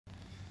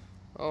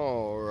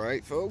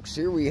Alright folks,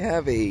 here we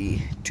have a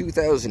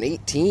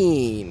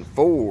 2018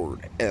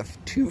 Ford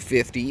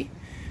F250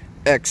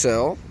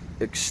 XL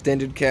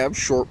extended cab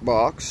short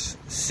box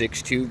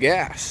 6.2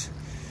 gas.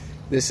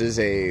 This is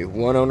a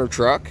one owner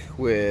truck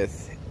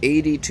with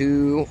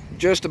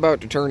just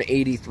about to turn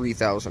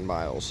 83,000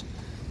 miles.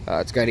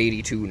 It's got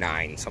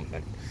 82.9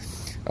 something.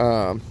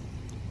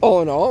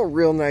 All in all,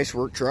 real nice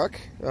work truck.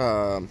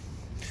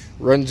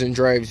 Runs and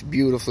drives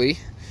beautifully.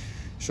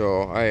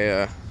 So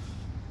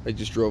I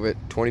just drove it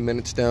 20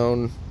 minutes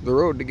down the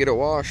road to get it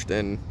washed,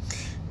 and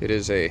it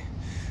is a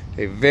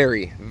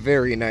very,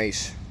 very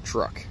nice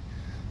truck.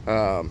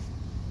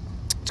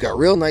 It's got a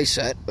real nice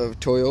set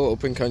of Toyo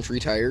open country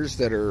tires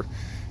that are,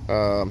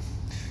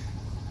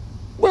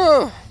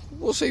 well,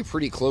 we'll say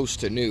pretty close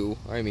to new.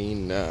 I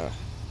mean,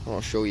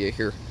 I'll show you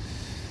here.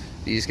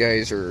 These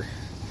guys are,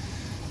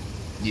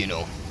 you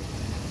know,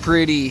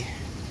 pretty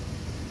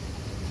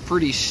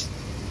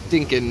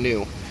stinking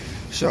new.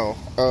 So,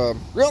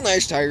 real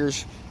nice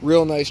tires,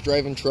 real nice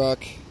driving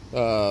truck,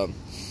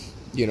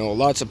 you know,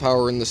 lots of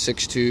power in the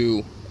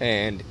 6.2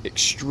 and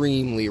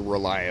extremely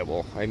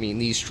reliable. I mean,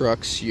 these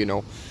trucks, you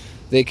know,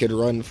 they could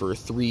run for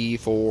 300,000,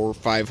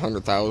 400,000,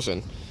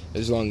 500,000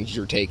 as long as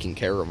you're taking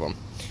care of them.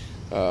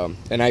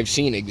 And I've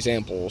seen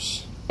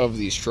examples of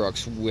these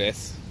trucks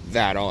with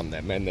that on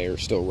them, and they are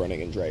still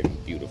running and driving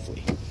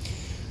beautifully.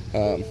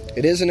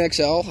 It is an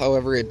XL,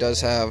 however, it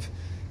does have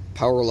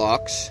power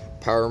locks,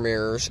 power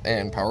mirrors,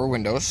 and power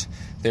windows.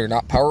 They're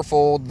not power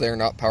fold, they're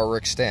not power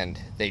extend.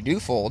 They do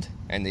fold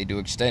and they do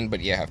extend,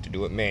 but you have to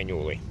do it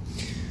manually.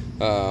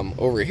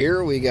 Over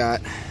here we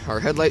got our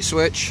headlight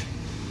switch,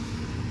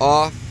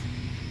 off,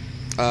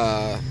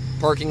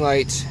 parking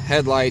lights,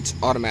 headlights,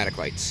 automatic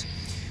lights.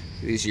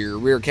 These are your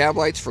rear cab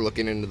lights for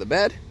looking into the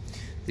bed.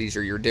 These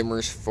are your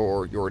dimmers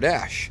for your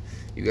dash.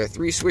 You got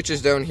 3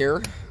 switches down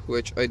here,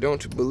 which I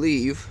don't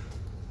believe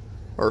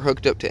are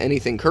hooked up to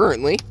anything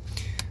currently.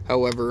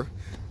 However,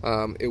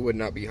 it would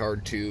not be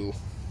hard to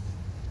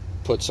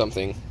put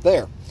something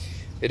there.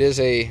 It is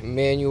a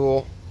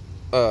manual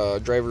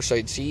driver's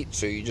side seat,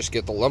 so you just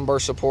get the lumbar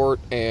support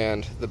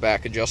and the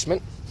back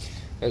adjustment,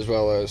 as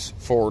well as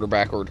forward or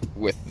backward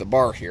with the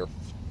bar here.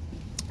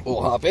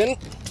 We'll hop in,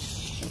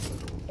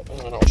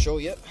 and I'll show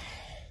you.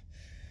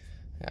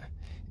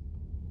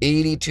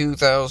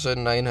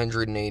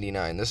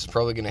 82,989. This is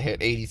probably going to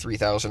hit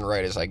 83,000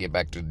 right as I get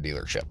back to the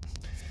dealership.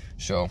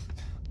 So,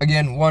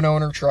 again, one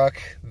owner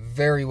truck,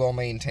 very well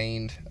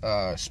maintained,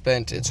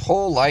 spent its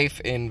whole life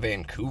in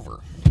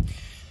Vancouver.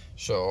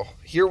 So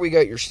here we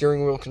got your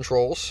steering wheel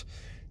controls.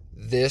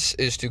 This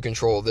is to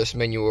control this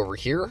menu over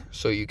here,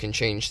 so you can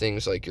change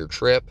things like your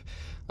trip,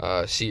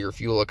 see your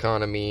fuel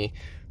economy,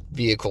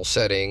 vehicle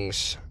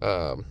settings.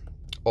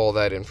 All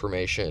that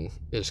information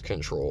is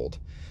controlled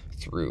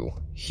through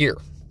here.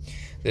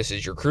 This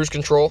is your cruise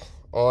control,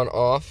 on,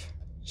 off,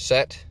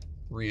 set,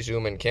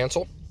 resume, and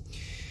cancel.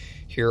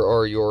 Here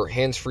are your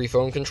hands-free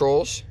phone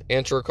controls,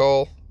 answer a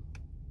call,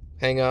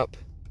 hang up,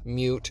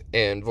 mute,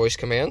 and voice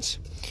commands.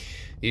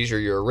 These are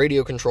your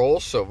radio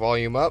controls, so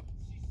volume up,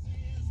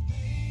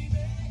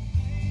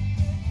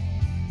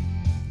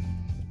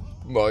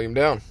 volume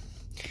down.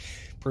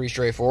 Pretty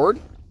straightforward.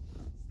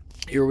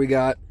 Here we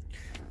got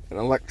an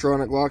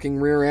electronic locking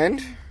rear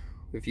end.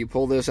 If you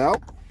pull this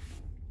out,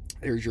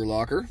 there's your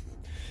locker.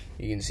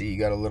 You can see you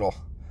got a little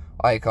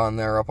icon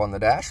there up on the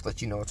dash,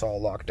 let you know it's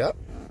all locked up.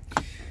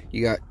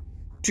 You got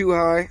 2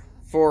 high,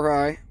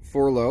 4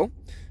 low.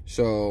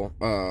 So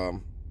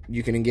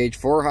you can engage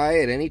 4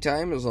 high at any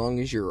time as long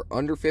as you're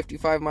under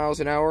 55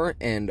 miles an hour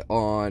and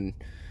on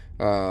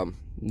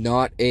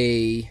not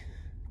a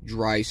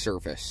dry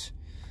surface.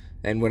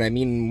 And what I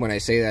mean when I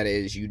say that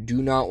is you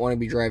do not want to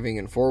be driving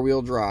in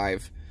 4-wheel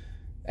drive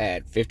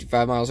at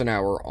 55 miles an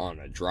hour on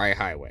a dry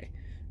highway.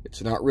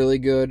 It's not really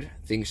good.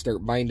 Things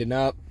start binding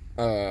up,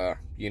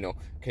 you know,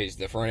 because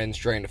the front end's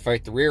trying to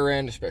fight the rear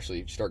end, especially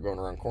if you start going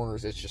around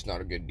corners. It's just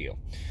not a good deal.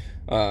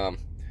 4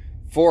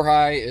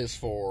 high is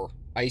for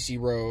icy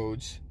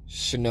roads,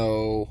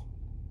 snow,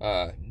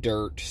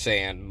 dirt,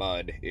 sand,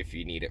 mud, if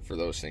you need it for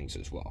those things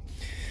as well.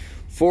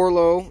 4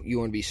 low, you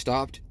want to be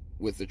stopped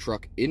with the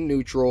truck in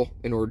neutral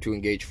in order to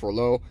engage 4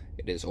 low.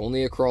 It is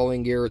only a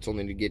crawling gear. It's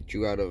only to get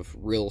you out of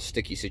real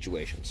sticky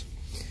situations.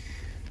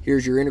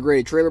 Here's your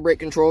integrated trailer brake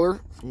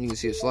controller. You can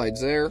see it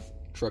slides there.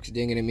 Truck's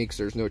dinging at me because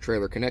there's no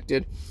trailer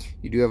connected.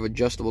 You do have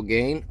adjustable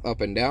gain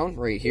up and down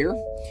right here.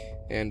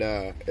 And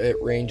it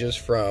ranges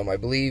from, I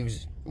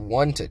believe,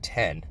 1 to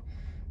 10.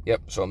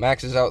 Yep, so it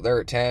maxes out there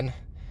at 10.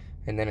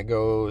 And then it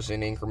goes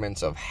in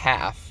increments of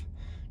half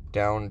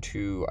down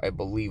to, I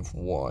believe,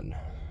 1.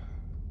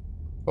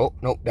 Oh,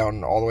 nope,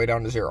 down all the way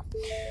down to 0.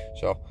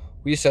 So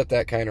we set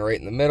that kind of right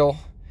in the middle.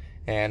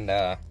 And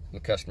the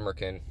customer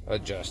can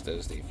adjust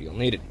as they feel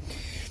needed.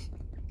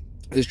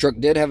 This truck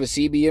did have a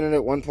CB in it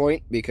at one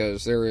point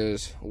because there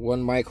is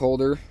one mic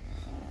holder.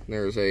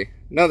 There's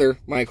another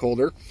mic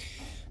holder.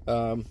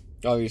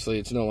 Obviously,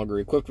 it's no longer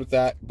equipped with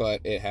that,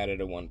 but it had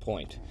it at one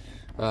point.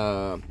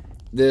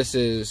 This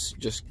is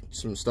just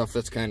some stuff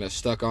that's kind of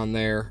stuck on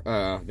there.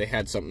 They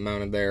had something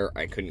mounted there.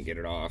 I couldn't get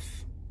it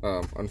off.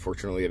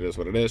 Unfortunately, it is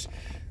what it is.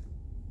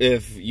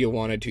 If you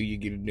wanted to, you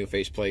get a new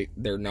faceplate.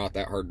 They're not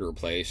that hard to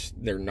replace.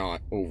 They're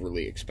not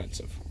overly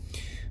expensive.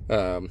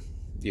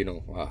 You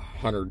know,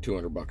 $100,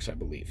 $200, I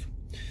believe.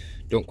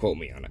 Don't quote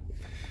me on it.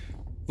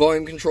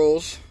 Volume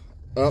controls,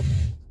 up,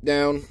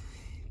 down,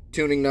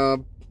 tuning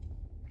knob.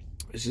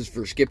 This is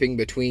for skipping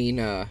between,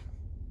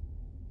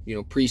 you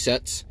know,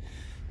 presets.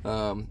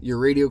 Your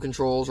radio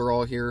controls are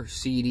all here.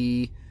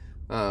 CD,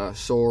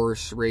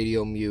 source,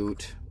 radio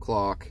mute,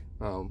 clock,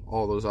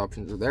 all those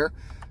options are there.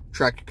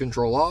 Traction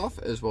control off,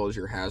 as well as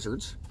your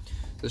hazards.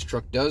 This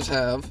truck does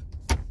have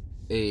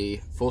a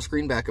full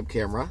screen backup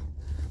camera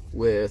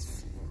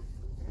with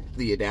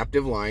the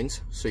adaptive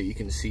lines, so you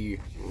can see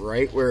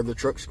right where the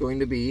truck's going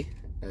to be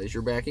as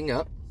you're backing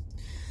up.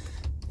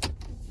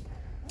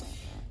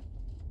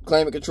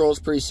 Climate control is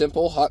pretty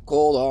simple. Hot,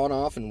 cold, on,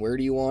 off, and where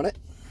do you want it.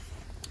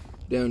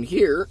 Down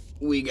here,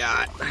 we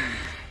got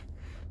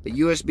a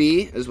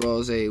USB, as well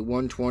as a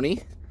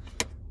 120,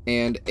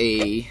 and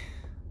a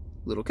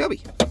little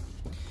cubby.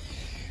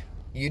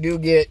 You do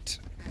get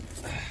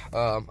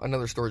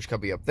another storage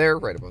cubby up there,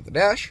 right above the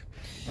dash.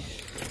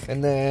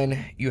 And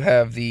then you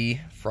have the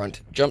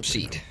front jump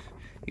seat.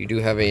 You do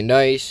have a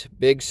nice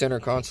big center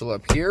console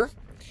up here.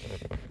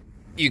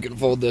 You can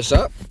fold this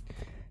up,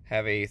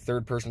 have a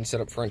third person sit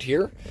up front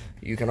here.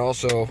 You can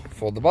also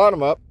fold the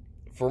bottom up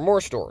for more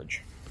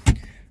storage.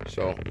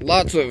 So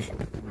lots of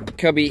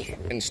cubby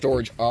and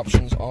storage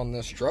options on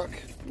this truck,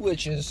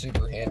 which is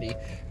super handy,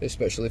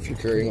 especially if you're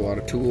carrying a lot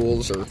of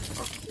tools or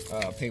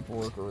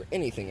paperwork or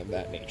anything of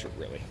that nature,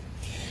 really.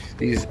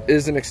 These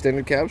is an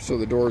extended cab, so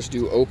the doors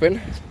do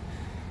open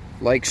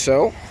like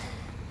so,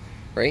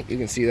 right? You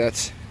can see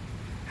that's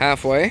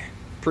halfway,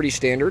 pretty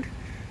standard.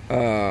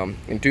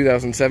 In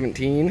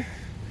 2017,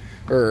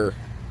 or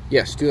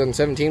yes,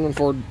 2017, when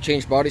Ford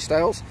changed body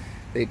styles,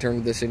 they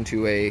turned this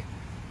into a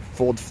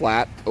fold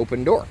flat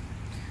open door.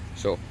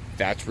 So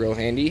that's real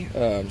handy,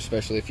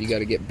 especially if you got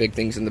to get big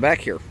things in the back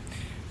here.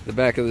 The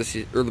back of the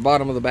seat, or the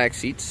bottom of the back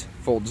seats,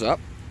 folds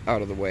up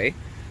out of the way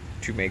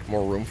to make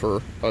more room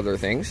for other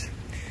things.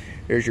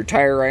 There's your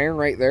tire iron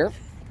right there.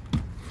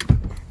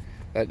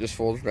 That just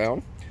folds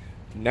down.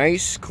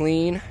 Nice,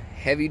 clean,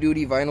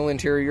 heavy-duty vinyl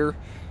interior.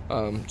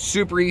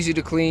 Super easy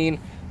to clean.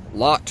 A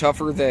lot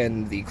tougher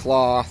than the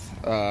cloth.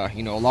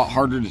 You know, a lot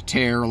harder to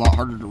tear, a lot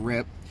harder to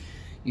rip.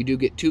 You do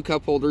get two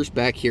cup holders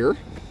back here.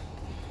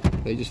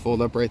 They just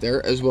fold up right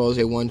there, as well as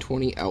a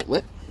 120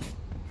 outlet.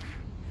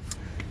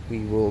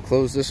 We will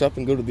close this up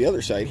and go to the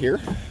other side here.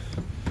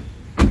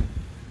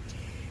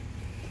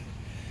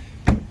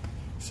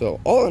 So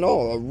all in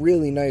all, a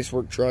really nice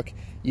work truck.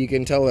 You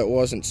can tell it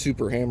wasn't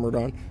super hammered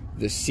on.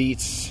 The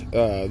seats,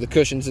 the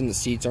cushions in the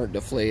seats aren't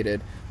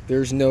deflated.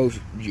 There's no,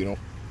 you know,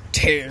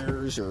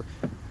 tears or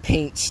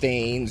paint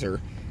stains or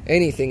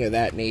anything of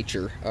that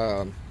nature.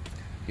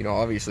 You know,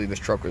 obviously this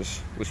truck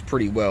was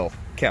pretty well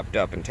kept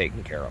up and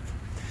taken care of.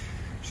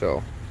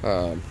 So,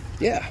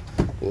 yeah,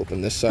 we'll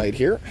open this side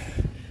here.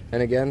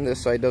 And again,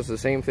 this side does the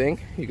same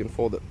thing. You can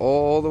fold it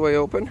all the way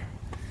open.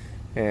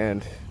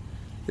 And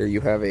there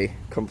you have a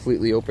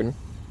completely open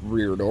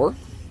rear door.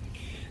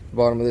 The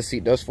bottom of this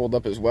seat does fold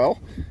up as well.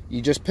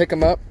 You just pick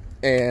them up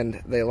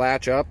and they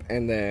latch up,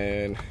 and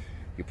then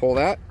you pull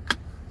that,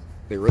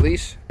 they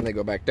release, and they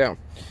go back down.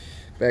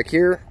 Back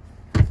here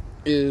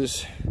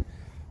is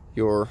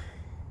your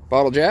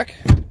bottle jack.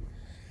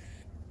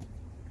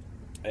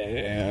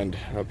 And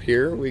up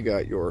here we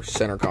got your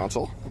center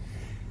console.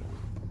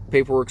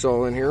 Paperwork's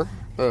all in here.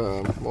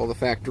 All the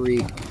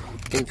factory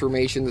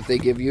information that they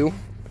give you.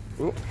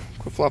 Ooh,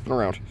 quit flopping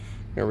around.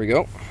 There we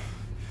go.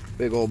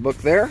 Big old book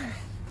there.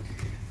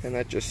 And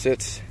that just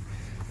sits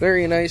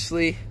very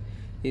nicely.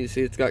 You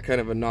see it's got kind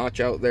of a notch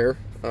out there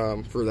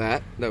for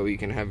that. That way you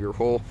can have your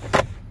whole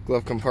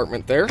glove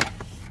compartment there.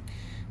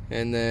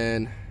 And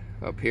then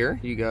up here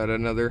you got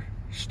another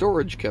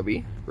storage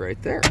cubby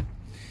right there.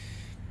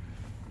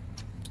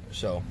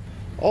 So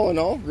all in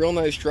all, real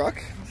nice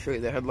truck. I'll show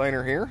you the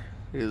headliner here.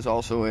 It is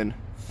also in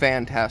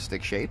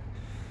fantastic shape.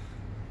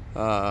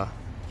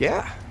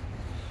 Yeah,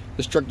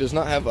 this truck does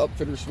not have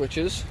upfitter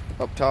switches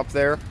up top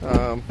there.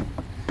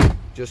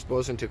 Just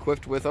wasn't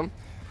equipped with them.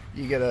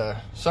 You get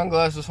a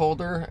sunglasses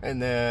holder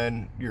and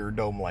then your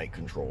dome light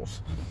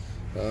controls.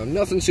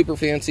 Nothing super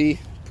fancy,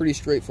 pretty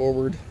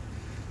straightforward.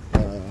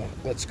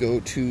 Let's go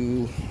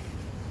to,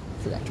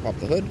 forgot to pop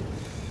the hood.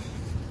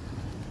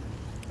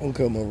 We'll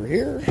come over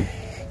here.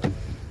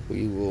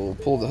 We will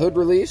pull the hood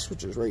release,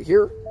 which is right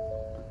here.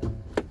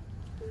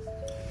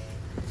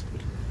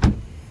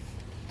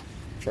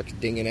 Truck's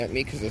dinging at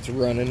me because it's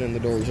running and the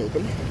door's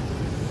open.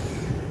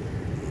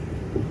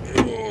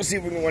 We'll see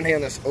if we can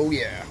one-hand this. Oh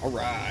yeah, all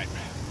right.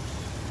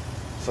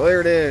 So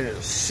there it is,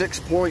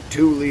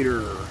 6.2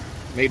 liter,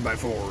 made by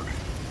Ford.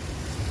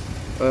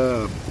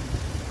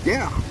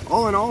 Yeah,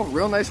 all in all,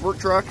 real nice work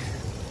truck.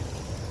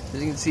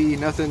 As you can see,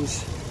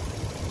 nothing's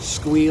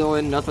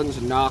squealing,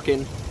 nothing's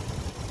knocking.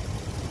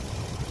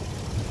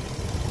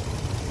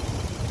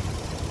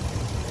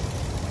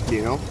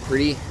 you know,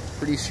 pretty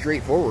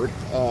straightforward.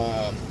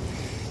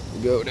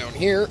 Go down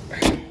here,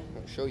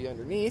 I'll show you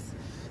underneath,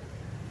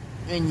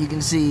 and you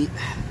can see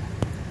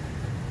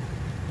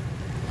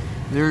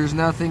there's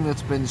nothing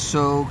that's been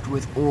soaked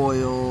with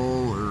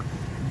oil or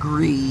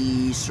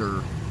grease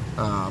or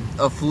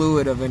a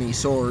fluid of any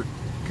sort,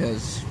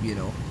 because, you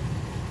know,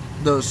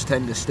 those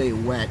tend to stay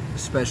wet,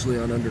 especially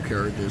on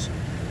undercarriages.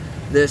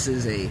 This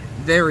is a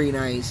very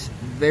nice,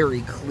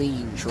 very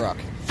clean truck.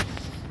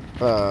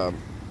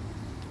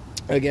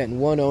 Again,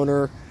 one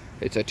owner.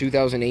 It's a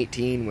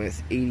 2018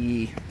 with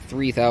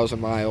 83,000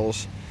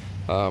 miles.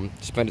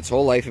 Spent its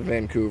whole life in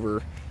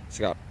Vancouver. It's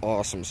got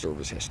awesome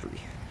service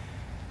history.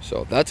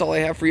 So that's all I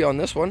have for you on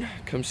this one.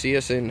 Come see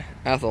us in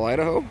Athol,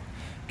 Idaho.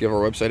 Give our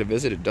website a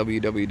visit at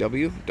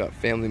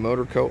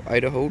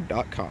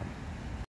www.familymotorcoidaho.com.